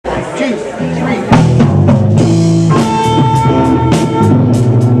I'm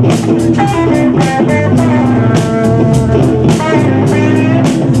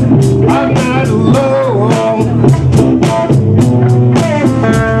not alone.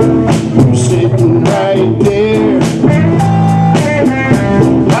 I'm sitting right there.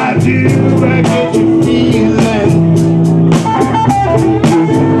 I do, I get you feeling. You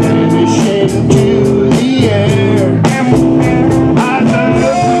can vanish into the air. I love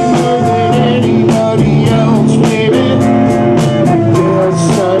you more than anybody else, baby. There's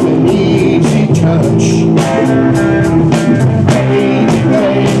some an easy touch. Baby,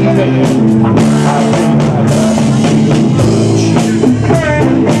 baby, I think I love you too much.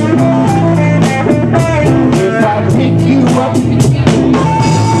 If I pick you up,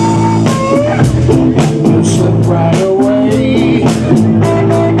 you'll slip right away.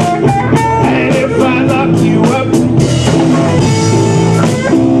 And if I lock you up,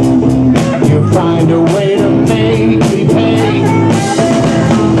 you'll find a way to make me pay.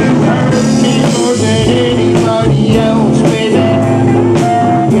 You hurt me more than anybody else, baby.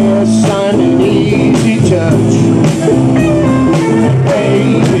 Yes, I'm an easy touch.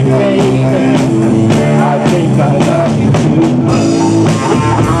 Baby, baby, I think I love you too much.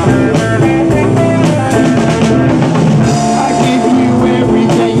 I give you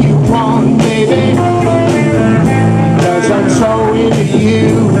everything you want, baby, 'cause I'm so into you.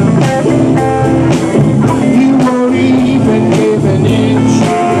 You won't even give an inch,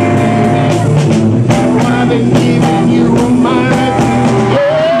 baby. I've been giving you a mind, yeah.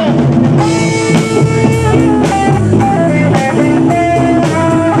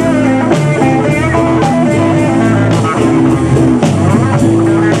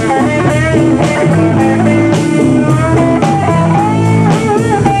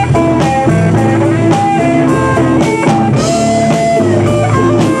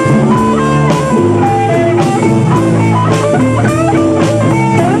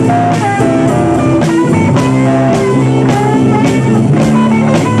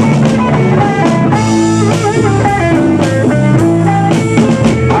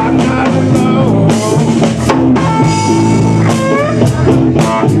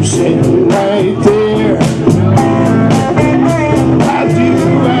 You're sitting right there. I do,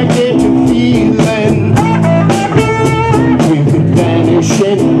 I get the feeling. We could vanish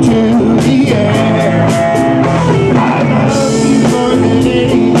into